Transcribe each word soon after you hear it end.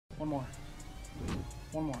One more.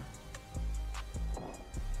 One more.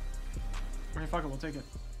 Okay, fuck it, we'll take it.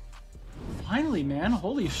 Finally, man.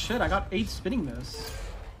 Holy shit, I got 8 spinning this.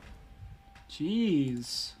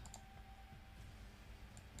 Jeez.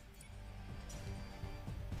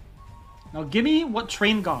 Now give me what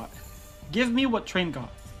train got. Give me what train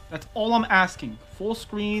got. That's all I'm asking. Full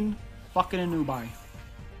screen, fucking a new buy.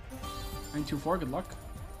 924, good luck.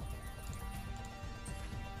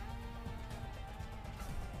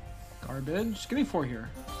 Garbage. Give me 4 here.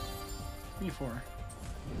 Give me 4.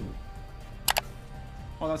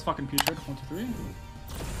 Oh, that's fucking putrid. 1, 2, 3.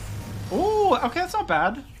 Oh, okay, that's not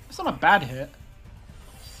bad. That's not a bad hit.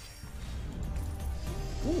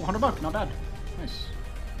 Ooh, 100 bucks, not bad. Nice.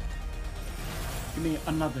 Give me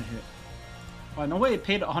another hit. Oh, no way it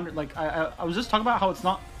paid 100. Like, I was just talking about how it's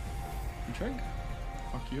not... Trig?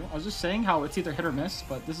 Fuck you. I was just saying how it's either hit or miss,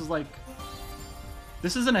 but this is like...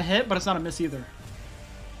 This isn't a hit, but it's not a miss either.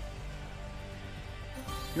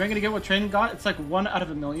 You ain't gonna get what train got? It's like 1 out of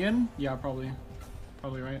a million? Yeah, probably.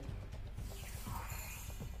 Probably right.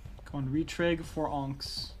 Come on, retrig 4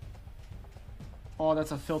 onks. Oh,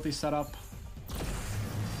 that's a filthy setup. Yeah,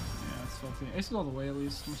 it's filthy. Ace is all the way at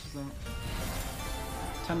least. How much is that?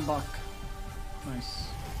 10 buck. Nice.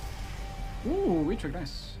 Ooh, retrig,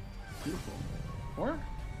 nice. Beautiful. 4?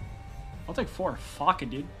 I'll take 4. Fuck it,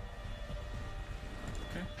 dude.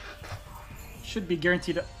 Okay. Should be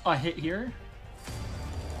guaranteed a hit here.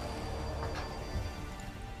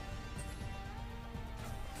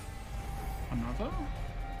 Another?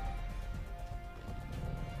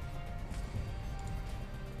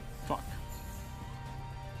 Fuck.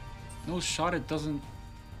 No shot it doesn't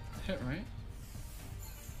hit, right?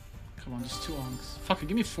 Come on, just 2 onks. Fuck it,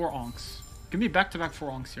 give me 4 onks. Give me back-to-back 4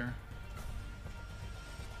 onks here.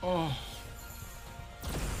 Oh.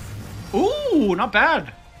 Ooh, not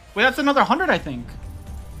bad. Wait, that's another 100, I think.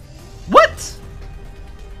 What?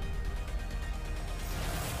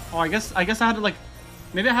 Oh, I guess I had to like...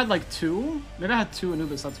 Maybe I had like 2? Maybe I had 2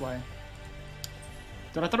 Anubis, that's why.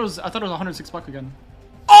 Dude, I thought it was 106 buck again.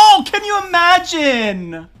 Oh, can you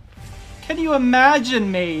imagine? Can you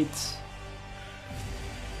imagine, mate?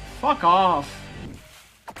 Fuck off.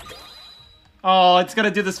 Oh, it's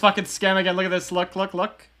gonna do this fucking scam again. Look at this. Look, look,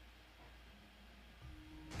 look.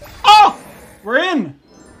 Oh! We're in!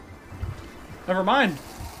 Never mind.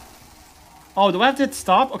 Oh, do I have to hit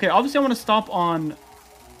stop? Okay, obviously I want to stop on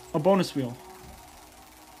a bonus wheel.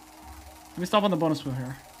 Let me stop on the bonus wheel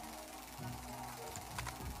here.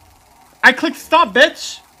 I clicked stop,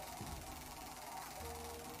 bitch!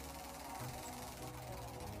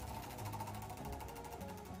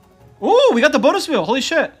 Ooh, we got the bonus wheel. Holy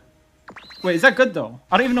shit. Wait, is that good though?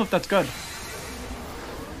 I don't even know if that's good.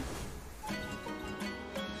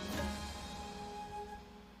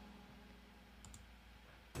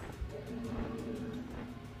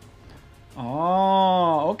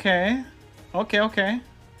 Oh, okay. Okay, okay.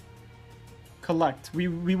 Collect.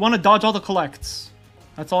 We want to dodge all the collects.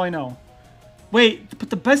 That's all I know. Wait, but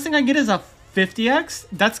the best thing I get is a 50x?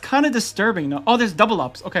 That's kind of disturbing. No. Oh, there's double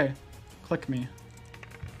ups. Okay. Click me.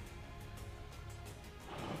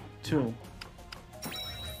 2.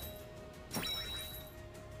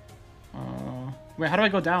 Wait, how do I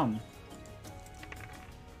go down?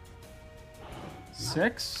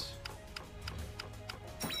 6?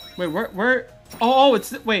 Wait, where? Oh,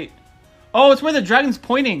 it's, wait. Oh, it's where the dragon's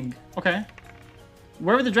pointing. Okay.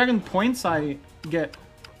 Wherever the dragon points, I get.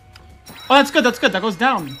 Oh, that's good, that's good. That goes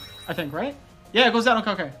down, I think, right? Yeah, it goes down.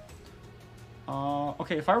 Okay, okay.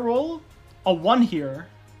 Okay, if I roll a 1 here,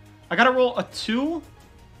 I gotta roll a 2,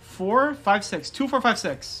 4, 5, 6. 2, 4, 5,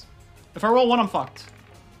 6. If I roll 1, I'm fucked.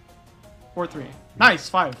 Or 3. Nice,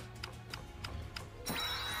 5.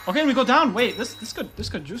 Okay, we go down. Wait, this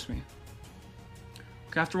could juice me.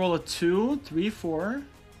 Okay, I have to roll a 2, 3, 4.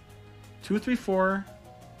 2, 3, 4,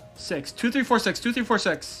 6. 2, 3, 4, 6. 2, 3, 4,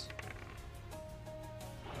 6.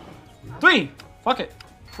 3! Fuck it.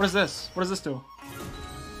 What is this? What does this do?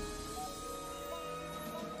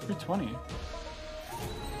 320.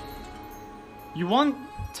 You want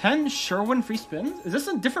 10 Sherwin free spins? Is this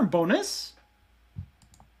a different bonus?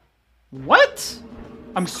 What?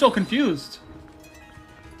 I'm so confused.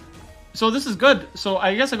 So this is good. So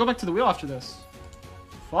I guess I go back to the wheel after this.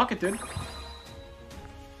 Fuck it, dude.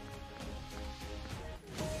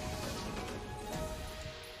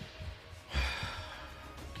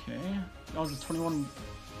 Okay. That was a 21.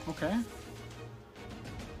 Okay.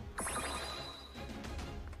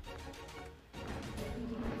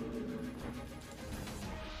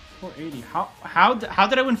 $480. How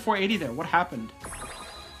did I win 480 there? What happened?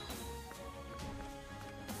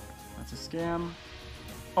 That's a scam.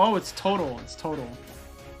 Oh, it's total. It's total.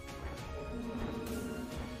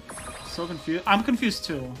 So confused. I'm confused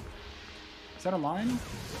too. Is that a line?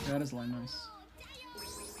 Yeah, that is a line. Nice.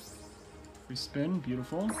 Free spin.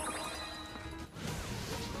 Beautiful.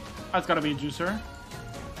 That's gotta be a juicer.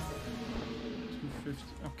 250.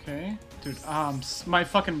 Okay. Dude, my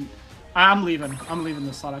fucking... I'm leaving. I'm leaving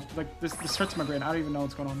this slot. Like, this hurts my brain. I don't even know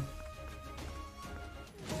what's going on.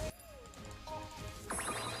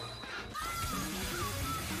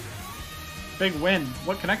 Big win.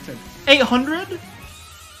 What connected? 800?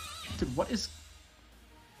 Dude, what is...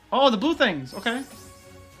 Oh, the blue things. Okay.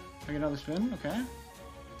 I get another spin. Okay.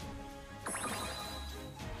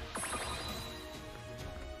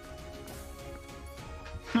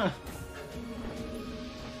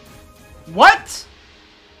 What?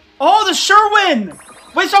 Oh, the sure win!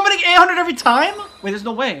 Wait, so I'm winning 800 every time? Wait, there's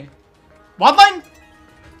no way. Wildline?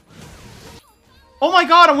 Oh my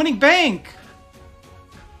god, I'm winning bank!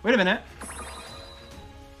 Wait a minute.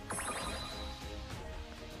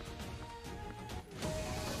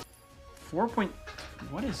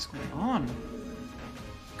 What is going on?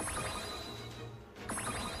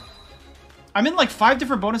 I'm in like 5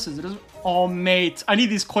 different bonuses. It doesn't... Oh, mate. I need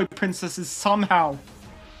these koi princesses somehow.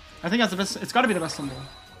 I think that's the best. It's got to be the best symbol.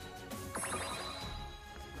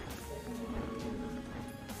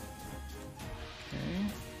 Okay.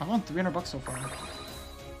 I want 300 bucks so far.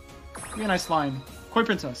 Be a nice line. Koi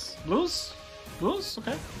princess. Blues? Blues?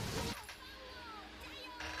 Okay.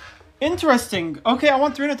 Interesting. Okay, I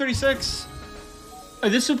want 336.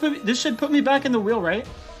 This should put me back in the wheel, right?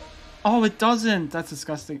 Oh, it doesn't. That's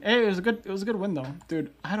disgusting. Hey, it was a good win though.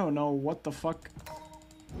 Dude, I don't know what the fuck.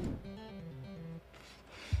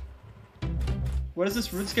 What is this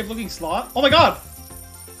RuneScape looking slot? Oh my god!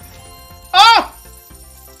 Ah!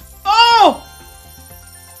 Oh!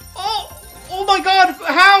 Oh! Oh my god!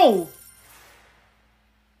 How?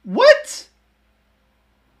 What?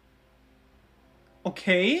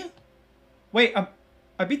 Okay. Wait,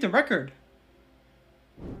 I beat the record.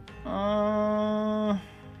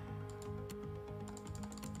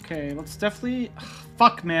 Okay, let's definitely...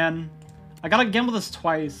 Fuck, man. I gotta gamble this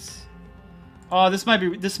twice. Oh, this might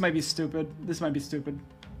be stupid. This might be stupid.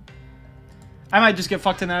 I might just get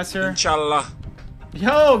fucked in the ass here. Inshallah.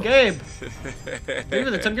 Yo, Gabe. Thank you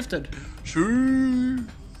for the 10 gifted. Sure.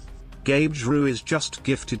 Gabe Drew is just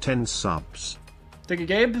gifted 10 subs. Thank you,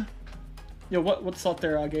 Gabe. Yo, what's out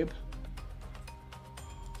there, Gabe?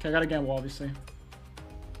 Okay, I gotta gamble, obviously.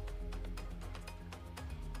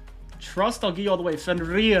 Trust, I'll give you all the way.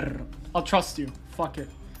 Fenrir. I'll trust you. Fuck it.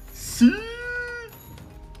 See?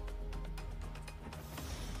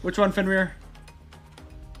 Which one, Fenrir?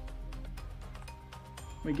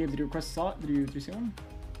 Wait, Gabe, did you request a slot? Did you see one?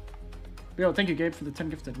 Yo, thank you, Gabe, for the 10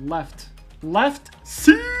 gifted. Left. Left.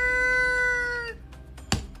 See?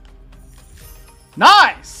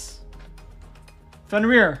 Nice!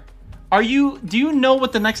 Fenrir, do you know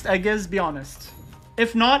what the next egg is? Be honest.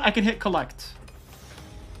 If not, I can hit collect.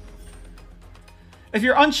 If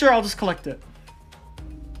you're unsure, I'll just collect it.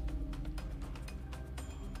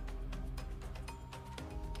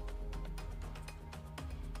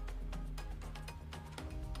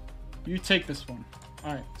 You take this one.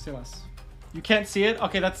 Alright, say less. You can't see it?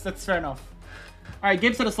 Okay, that's fair enough. Alright,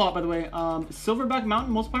 Gabe said a slot, by the way. Silverback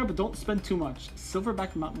Mountain multiplier, but don't spend too much.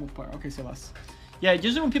 Silverback Mountain multiplier. Okay, say less. Yeah,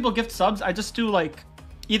 usually when people gift subs, I just do like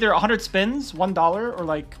either 100 spins, $1, or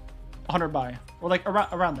like 100 buy. Or like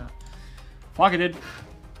around that. Fuck it, dude.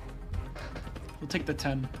 We'll take the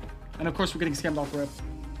 10. And of course, we're getting scammed off rip.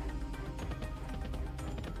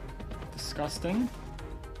 Disgusting.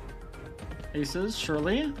 Aces,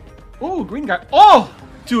 surely. Ooh, green guy. Oh!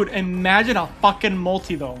 Dude, imagine a fucking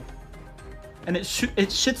multi, though. And it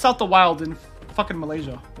shits out the wild in fucking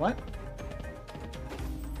Malaysia. What?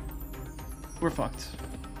 We're fucked.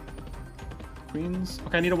 Queens.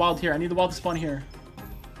 Okay, I need a wild here. I need the wild to spawn here.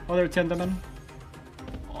 Oh, there are 10 them in.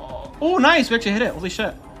 Oh, nice. We actually hit it. Holy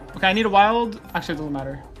shit. Okay, I need a wild. Actually, it doesn't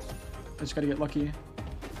matter. I just gotta get lucky.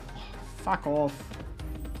 Fuck off.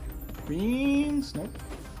 Queens. Nope.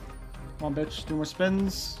 Come on, bitch. Do more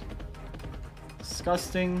spins.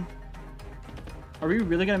 Disgusting. Are we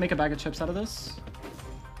really gonna make a bag of chips out of this?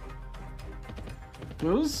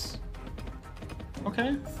 Blues?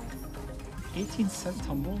 Okay. 18-cent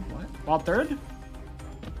tumble? What? Wild third?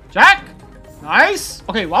 Jack! Nice!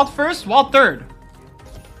 Okay, wild first, wild third.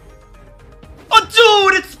 Oh,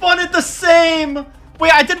 dude! It spawned the same!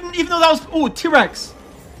 Wait, I didn't even know that was... Ooh, T-Rex.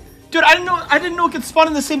 Dude, I didn't know it could spawn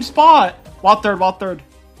in the same spot. Wild third, wild third.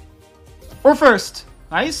 Or first.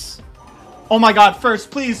 Nice. Oh my god,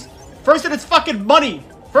 first, please. First and it's fucking money.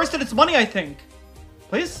 First and it's money, I think.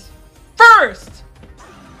 Please? First!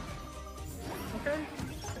 Okay.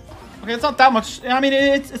 Okay, it's not that much. I mean,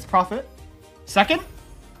 it's profit. Second?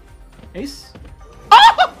 Ace?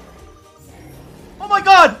 Ah! Oh my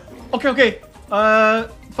god! Okay, okay.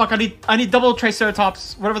 Fuck, I need double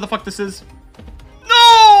triceratops. Whatever the fuck this is.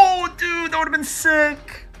 No! Dude, that would have been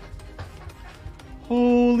sick.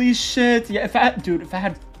 Holy shit. Yeah, if I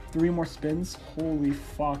had 3 more spins, holy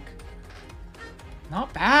fuck.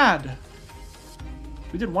 Not bad.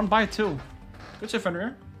 We did 1 buy 2. Good shit,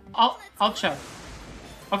 Fenrir. I'll check.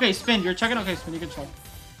 Okay, spin. You're checking? Okay, spin. You can check.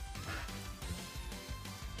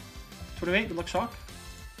 28. Good luck, shock.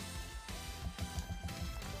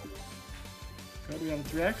 Good. We got a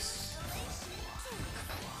 3x.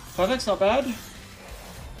 5x, not bad.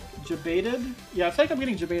 Jebaited. Yeah, I feel like I'm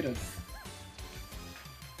getting jebaited.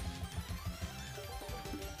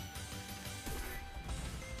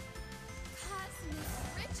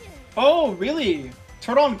 Oh, really?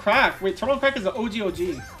 Turtle on Crack. Wait, Turtle on Crack is the OG.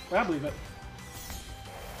 I believe it.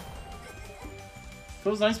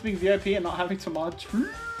 Feels nice being VIP and not having to mod.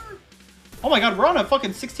 Oh my god, we're on a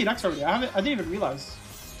fucking 16x already. I didn't even realize.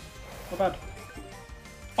 Not bad.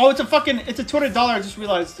 Oh, it's a $200. I just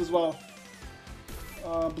realized as well.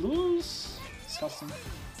 Blues. Disgusting.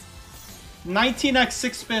 19x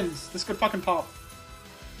 6 spins. This could fucking pop.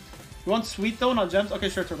 You want sweet though, not gems? Okay,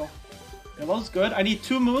 sure, Turtle. Yellow's good. I need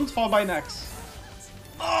 2 moons followed by an X.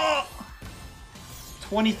 Oh!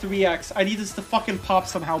 23x. I need this to fucking pop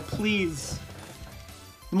somehow, please.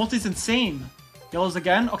 The multi's insane. Yellows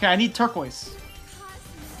again. Okay, I need turquoise.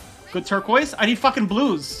 Good turquoise. I need fucking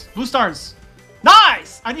blues. Blue stars.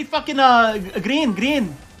 Nice! I need fucking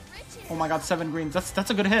green. Oh my god, 7 greens. That's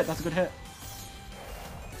a good hit. That's a good hit.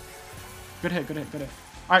 Good hit.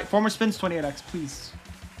 Alright, 4 more spins, 28x, please.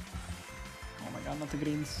 Oh my god, not the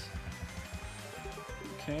greens.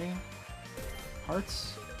 Okay.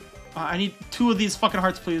 Hearts. I need 2 of these fucking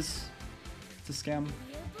hearts, please. It's a scam.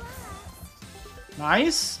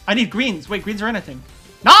 Nice. I need greens. Wait, greens are in, I think.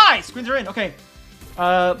 Nice! Greens are in. Okay.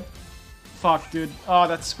 Fuck, dude. Oh,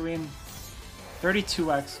 that screen.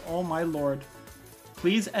 32x. Oh my lord.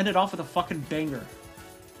 Please end it off with a fucking banger.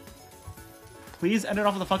 Please end it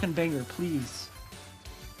off with a fucking banger, please.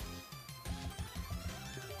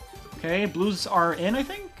 Okay, blues are in, I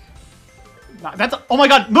think. Nah, oh my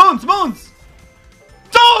god, moons!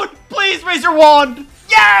 Dude, please raise your wand.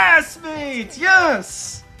 Yes, mate.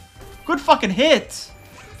 Yes. Good fucking hit.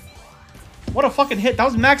 What a fucking hit. That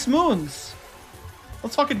was max moons.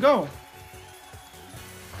 Let's fucking go.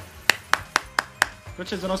 Good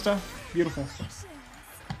shit, Zenosta. Beautiful.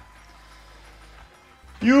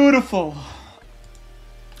 Beautiful.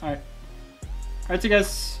 Alright. Alright, see you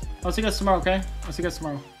guys. I'll see you guys tomorrow, okay? I'll see you guys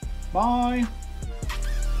tomorrow. Bye.